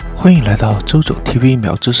欢迎来到周周 TV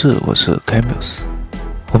秒知识，我是 Camus。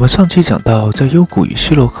我们上期讲到，在幽谷与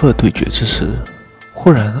希洛克对决之时，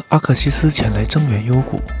忽然阿克西斯前来增援幽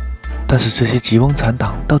谷，但是这些吉翁残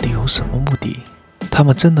党到底有什么目的？他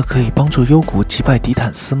们真的可以帮助幽谷击败迪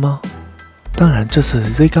坦斯吗？当然，这次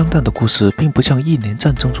Z 钢弹的故事并不像1年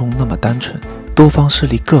战争中那么单纯，多方势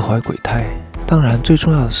力各怀鬼胎。当然，最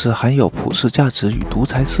重要的是含有普世价值与独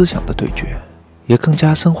裁思想的对决，也更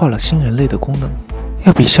加深化了新人类的功能，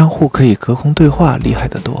要比相互可以隔空对话厉害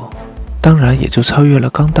得多。当然，也就超越了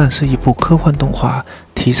钢弹是一部科幻动画，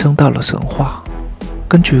提升到了神话。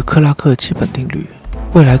根据克拉克基本定律，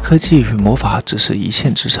未来科技与魔法只是一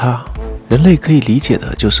线之差，人类可以理解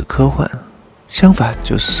的就是科幻，相反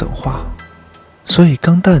就是神话。所以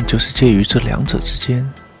钢弹就是介于这两者之间，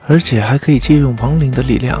而且还可以借用亡灵的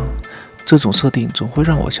力量。这种设定总会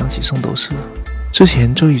让我想起圣斗士，之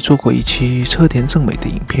前周易做过一期车田正美的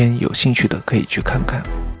影片，有兴趣的可以去看看。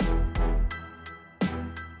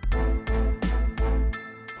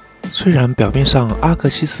虽然表面上阿克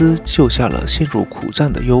西斯救下了陷入苦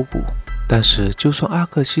战的幽谷，但是就算阿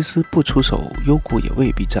克西斯不出手，幽谷也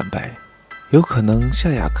未必战败。有可能夏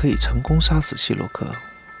亚可以成功杀死希洛克，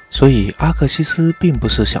所以阿克西斯并不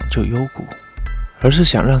是想救幽谷，而是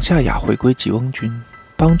想让夏亚回归吉翁军，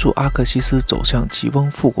帮助阿克西斯走向吉翁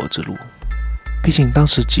复国之路。毕竟当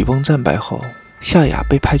时吉翁战败后，夏亚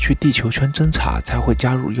被派去地球圈侦察，才会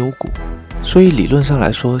加入幽谷，所以理论上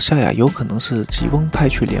来说，夏亚有可能是吉翁派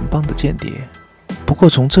去联邦的间谍。不过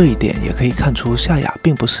从这一点也可以看出，夏亚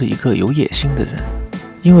并不是一个有野心的人，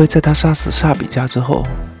因为在他杀死萨比加之后，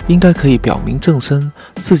应该可以表明正身，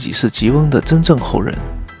自己是吉翁的真正后人，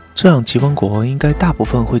这样吉翁国应该大部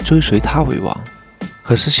分会追随他为王。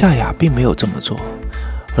可是夏亚并没有这么做，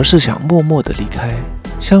而是想默默地离开。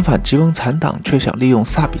相反，吉翁残党却想利用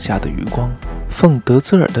萨比加的余光，奉德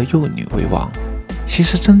兹尔的幼女为王。其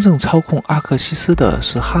实真正操控阿克西斯的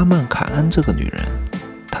是哈曼坎恩这个女人，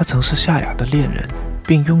她曾是夏亚的恋人，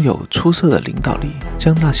并拥有出色的领导力，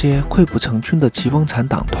将那些溃不成军的吉翁残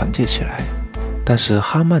党团结起来。但是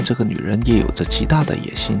哈曼这个女人也有着极大的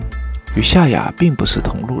野心，与夏亚并不是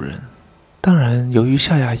同路人。当然，由于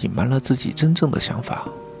夏亚隐瞒了自己真正的想法，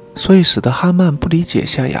所以使得哈曼不理解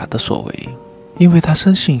夏亚的所为，因为他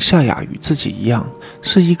深信夏亚与自己一样，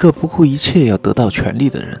是一个不顾一切要得到权力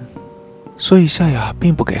的人。所以夏亚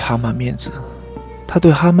并不给哈曼面子，他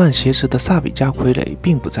对哈曼挟持的萨比加傀儡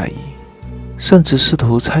并不在意，甚至试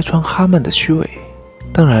图拆穿哈曼的虚伪。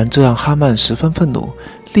当然，这让哈曼十分愤怒，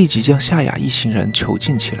立即将夏亚一行人囚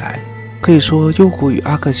禁起来。可以说，幽谷与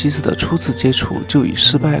阿克西斯的初次接触就以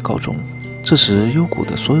失败告终。这时，幽谷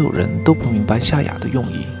的所有人都不明白夏亚的用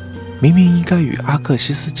意，明明应该与阿克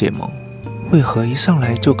西斯结盟，为何一上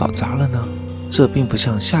来就搞砸了呢？这并不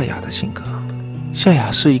像夏亚的性格。夏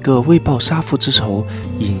亚是一个为报杀父之仇，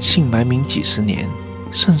隐姓埋名几十年，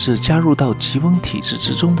甚至加入到吉翁体制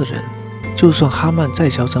之中的人。就算哈曼再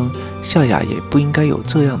嚣张，夏亚也不应该有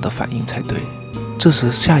这样的反应才对。这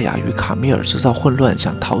时，夏亚与卡米尔制造混乱，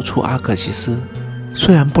想逃出阿克西斯。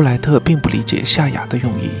虽然布莱特并不理解夏亚的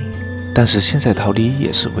用意，但是现在逃离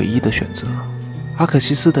也是唯一的选择。阿克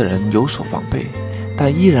西斯的人有所防备，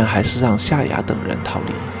但依然还是让夏亚等人逃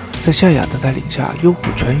离。在夏亚的带领下，幽谷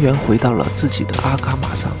全员回到了自己的阿卡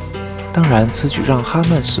玛上。当然，此举让哈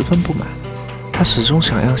曼十分不满，他始终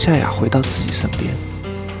想让夏亚回到自己身边。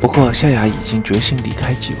不过，夏亚已经决心离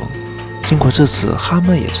开吉翁。经过这次，哈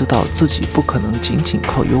曼也知道自己不可能仅仅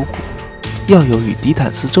靠幽谷，要有与迪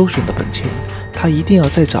坦斯周旋的本钱，他一定要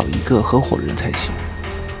再找一个合伙人才行。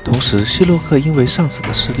同时，希洛克因为上次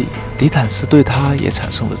的失利，迪坦斯对他也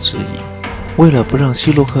产生了质疑。为了不让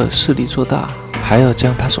希洛克势力做大，还要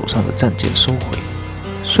将他手上的战舰收回。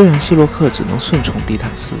虽然希洛克只能顺从迪坦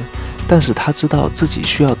斯，但是他知道自己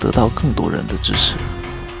需要得到更多人的支持，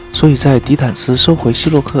所以在迪坦斯收回希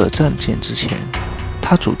洛克战舰之前，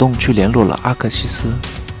他主动去联络了阿克西斯。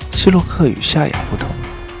希洛克与夏亚不同，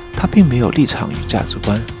他并没有立场与价值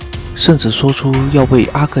观，甚至说出要为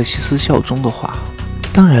阿克西斯效忠的话。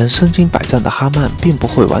当然，身经百战的哈曼并不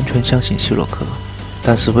会完全相信希洛克，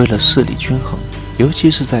但是为了势力均衡，尤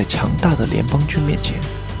其是在强大的联邦军面前，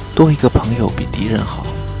多一个朋友比敌人好。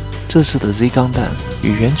这次的 Z 钢弹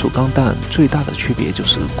与原主钢弹最大的区别就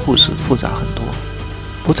是故事复杂很多，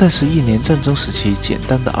不再是1年战争时期简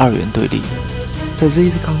单的二元对立。在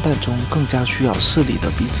Z 钢弹中，更加需要势力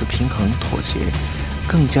的彼此平衡妥协，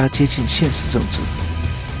更加接近现实政治。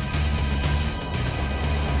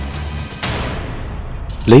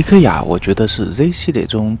雷克雅，我觉得是 Z 系列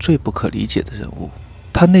中最不可理解的人物。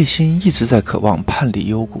他内心一直在渴望叛离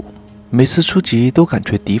幽谷，每次出击都感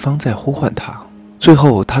觉敌方在呼唤他。最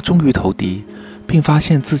后，他终于投敌，并发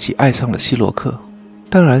现自己爱上了希洛克。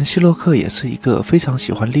当然，希洛克也是一个非常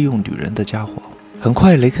喜欢利用女人的家伙。很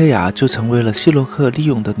快，雷克雅就成为了希洛克利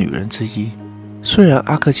用的女人之一。虽然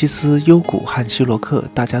阿克西斯、幽谷和希洛克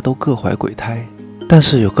大家都各怀鬼胎，但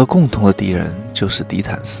是有个共同的敌人，就是迪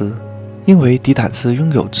坦斯。因为迪坦斯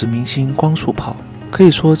拥有殖民星光束炮，可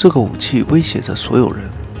以说这个武器威胁着所有人。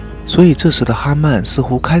所以这时的哈曼似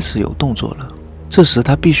乎开始有动作了。这时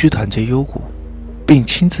他必须团结幽谷，并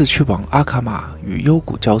亲自去往阿卡玛与幽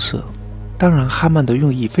谷交涉。当然，哈曼的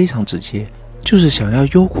用意非常直接，就是想要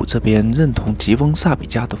幽谷这边认同吉翁萨比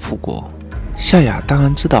加的复国。夏雅当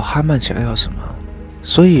然知道哈曼想要什么，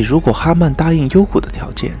所以如果哈曼答应幽谷的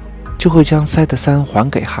条件，就会将塞德山还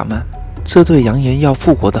给哈曼。这对扬言要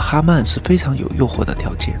复国的哈曼是非常有诱惑的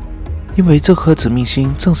条件，因为这颗殖民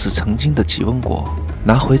星正是曾经的吉翁国，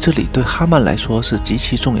拿回这里对哈曼来说是极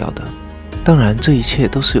其重要的。当然，这一切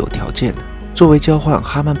都是有条件的。作为交换，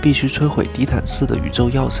哈曼必须摧毁迪坦斯的宇宙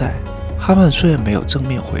要塞。哈曼虽然没有正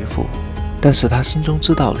面回复，但是他心中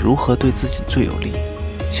知道如何对自己最有利。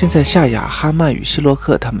现在夏雅、哈曼与希洛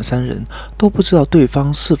克他们三人都不知道对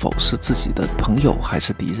方是否是自己的朋友还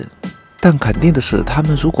是敌人，但肯定的是，他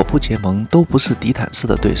们如果不结盟，都不是迪坦斯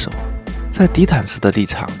的对手。在迪坦斯的立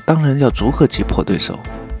场，当然要逐个击破对手，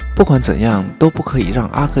不管怎样都不可以让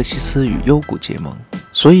阿克西斯与幽谷结盟，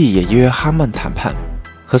所以也约哈曼谈判。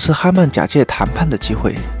可是哈曼假借谈判的机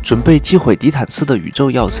会，准备击毁迪坦斯的宇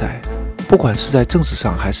宙要塞。不管是在政治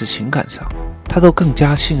上还是情感上，他都更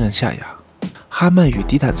加信任夏雅。哈曼与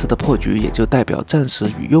迪坦斯的破局也就代表暂时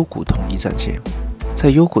与幽谷统一战线。在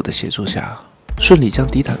幽谷的协助下，顺利将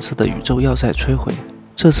迪坦斯的宇宙要塞摧毁。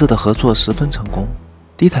这次的合作十分成功，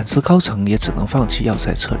迪坦斯高层也只能放弃要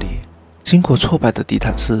塞撤离。经过挫败的迪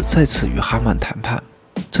坦斯再次与哈曼谈判，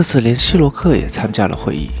这次连希洛克也参加了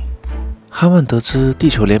会议。哈曼得知地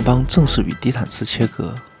球联邦正式与迪坦斯切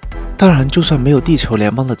割，当然就算没有地球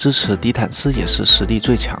联邦的支持，迪坦斯也是实力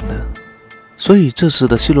最强的。所以这时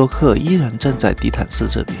的希洛克依然站在迪坦斯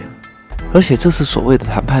这边，而且这次所谓的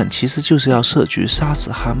谈判其实就是要设局杀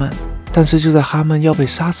死哈曼。但是就在哈曼要被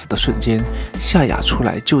杀死的瞬间，夏雅出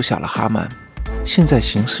来救下了哈曼。现在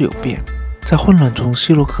形势有变，在混乱中，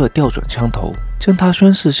希洛克调转枪头，将他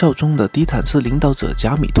宣誓效忠的迪坦斯领导者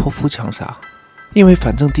贾米托夫枪杀。因为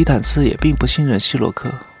反正迪坦斯也并不信任希洛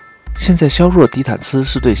克，现在削弱迪坦斯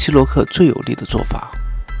是对希洛克最有利的做法。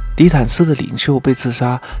迪坦斯的领袖被刺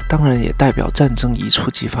杀，当然也代表战争一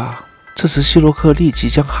触即发。这时希洛克立即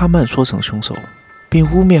将哈曼说成凶手，并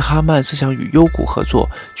污蔑哈曼是想与幽谷合作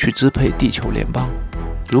去支配地球联邦。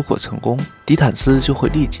如果成功，迪坦斯就会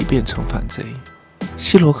立即变成反贼。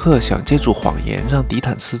希洛克想借助谎言让迪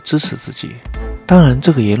坦斯支持自己，当然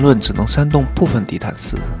这个言论只能煽动部分迪坦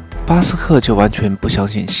斯。巴斯克就完全不相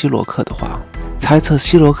信希洛克的话，猜测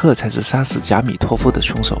希洛克才是杀死贾米托夫的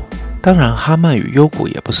凶手。当然，哈曼与幽谷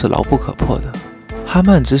也不是牢不可破的。哈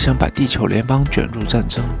曼只想把地球联邦卷入战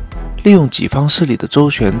争，利用己方势力的周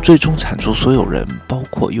旋，最终铲除所有人，包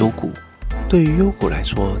括幽谷。对于幽谷来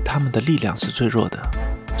说，他们的力量是最弱的，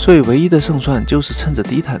所以唯一的胜算就是趁着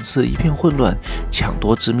迪坦斯一片混乱，抢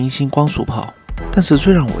夺殖民星光束炮。但是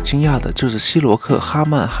最让我惊讶的就是希罗克、哈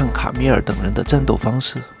曼和卡米尔等人的战斗方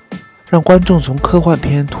式，让观众从科幻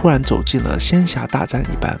片突然走进了仙侠大战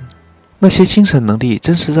一般。那些精神能力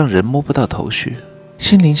真是让人摸不到头绪。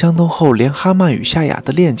心灵相通后，连哈曼与夏雅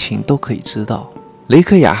的恋情都可以知道。雷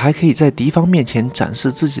克雅还可以在敌方面前展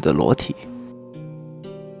示自己的裸体。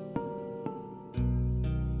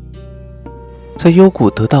在幽谷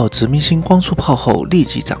得到殖民星光束炮后，立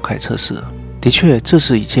即展开测试。的确，这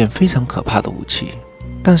是一件非常可怕的武器，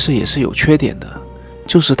但是也是有缺点的，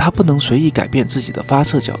就是它不能随意改变自己的发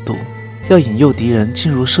射角度，要引诱敌人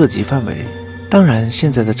进入射击范围。当然，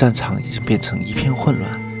现在的战场已经变成一片混乱，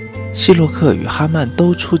希洛克与哈曼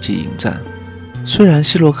都出击迎战。虽然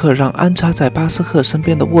希洛克让安插在巴斯克身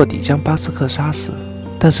边的卧底将巴斯克杀死，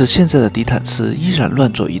但是现在的迪坦斯依然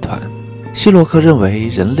乱作一团。希洛克认为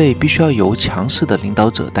人类必须要由强势的领导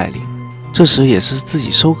者带领，这时也是自己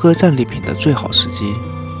收割战利品的最好时机。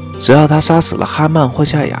只要他杀死了哈曼或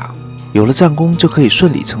夏雅，有了战功就可以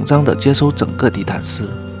顺理成章地接收整个迪坦斯。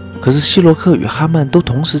可是希洛克与哈曼都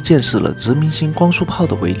同时见识了殖民星光束炮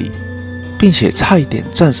的威力，并且差一点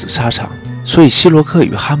战死沙场，所以希洛克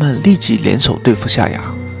与哈曼立即联手对付夏雅。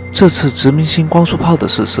这次殖民星光束炮的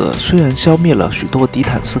试射虽然消灭了许多迪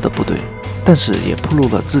坦斯的部队，但是也暴露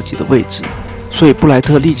了自己的位置，所以布莱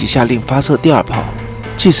特立即下令发射第二炮，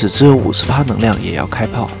即使只有50%能量也要开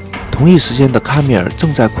炮。同一时间的卡米尔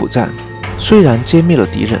正在苦战，虽然歼灭了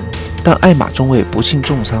敌人，但艾玛中尉不幸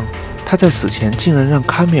重伤。他在死前竟然让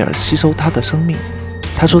卡米尔吸收他的生命。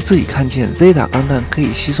他说自己看见 Zeta 钢弹可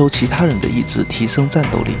以吸收其他人的意志，提升战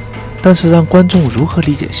斗力，但是让观众如何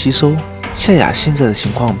理解吸收，夏雅现在的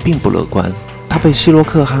情况并不乐观，她被希洛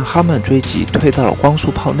克和哈曼追击，退到了光束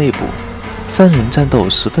炮内部，三人战斗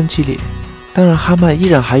十分激烈。当然，哈曼依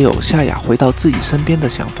然还有夏雅回到自己身边的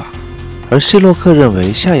想法，而希洛克认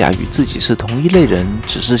为夏雅与自己是同一类人，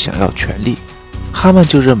只是想要权力。哈曼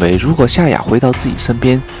就认为，如果夏雅回到自己身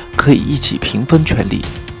边，可以一起平分权力。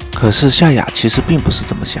可是夏雅其实并不是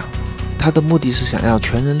这么想，她的目的是想要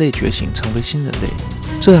全人类觉醒，成为新人类，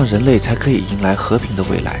这样人类才可以迎来和平的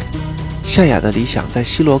未来。夏雅的理想在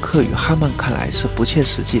希洛克与哈曼看来是不切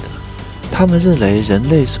实际的，他们认为人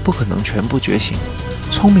类是不可能全部觉醒，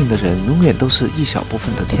聪明的人永远都是一小部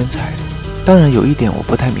分的天才。当然有一点我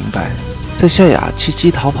不太明白，在夏雅弃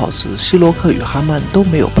机逃跑时，希洛克与哈曼都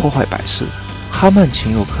没有破坏摆饰，哈曼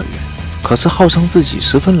情有可原，可是号称自己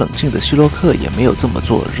十分冷静的希洛克也没有这么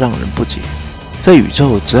做，让人不解。在宇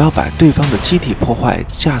宙，只要把对方的机体破坏，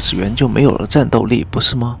驾驶员就没有了战斗力，不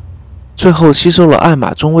是吗？最后吸收了艾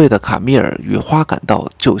玛中尉的卡米尔与花赶到，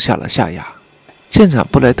救下了夏雅。舰长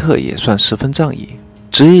布莱特也算十分仗义，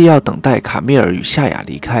执意要等待卡米尔与夏雅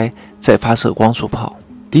离开，再发射光束炮。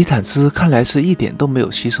迪坦斯看来是一点都没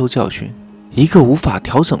有吸收教训，一个无法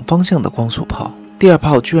调整方向的光束炮，第二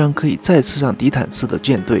炮居然可以再次让迪坦斯的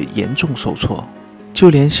舰队严重受挫。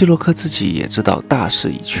就连希洛克自己也知道大势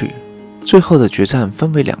已去。最后的决战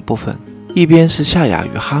分为两部分，一边是夏雅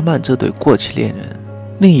与哈曼这对过气恋人，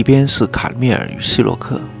另一边是卡米尔与希洛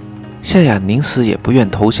克。夏雅宁死也不愿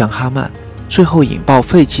投降哈曼，最后引爆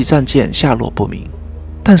废弃战舰，下落不明。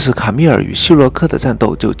但是卡米尔与希洛克的战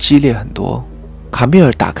斗就激烈很多。卡米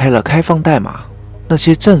尔打开了开放代码，那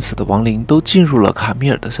些战死的亡灵都进入了卡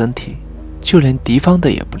米尔的身体，就连敌方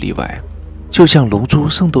的也不例外。就像龙珠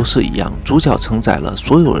圣斗士一样，主角承载了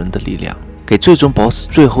所有人的力量，给最终 BOSS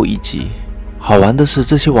最后一击。好玩的是，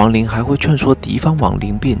这些亡灵还会劝说敌方亡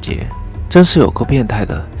灵辩解，真是有够变态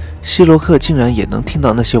的。希洛克竟然也能听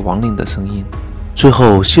到那些亡灵的声音。最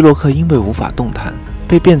后，希洛克因为无法动弹，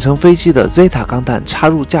被变成飞机的 Zeta 钢弹插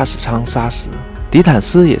入驾驶舱杀死，迪坦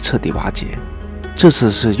斯也彻底瓦解。这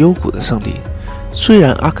次是幽谷的胜利，虽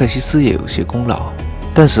然阿克西斯也有些功劳，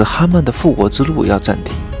但是哈曼的复国之路要暂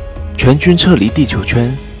停，全军撤离地球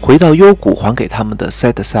圈，回到幽谷还给他们的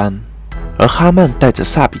Set3。而哈曼带着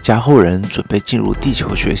萨比家后人准备进入地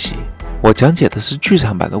球学习。我讲解的是剧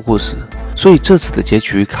场版的故事，所以这次的结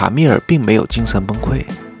局卡米尔并没有精神崩溃，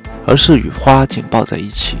而是与花紧抱在一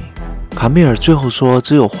起。卡米尔最后说，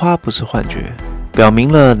只有花不是幻觉，表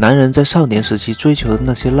明了男人在少年时期追求的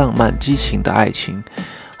那些浪漫激情的爱情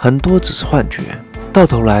很多只是幻觉，到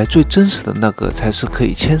头来最真实的那个才是可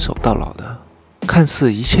以牵手到老的。看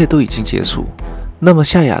似一切都已经结束，那么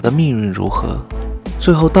夏雅的命运如何？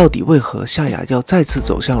最后到底为何夏雅要再次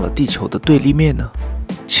走向了地球的对立面呢？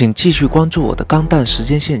请继续关注我的钢弹时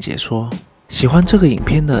间线解说。喜欢这个影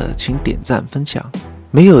片的请点赞分享，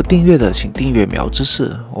没有订阅的请订阅苗知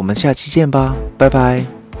识。我们下期见吧，拜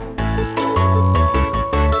拜。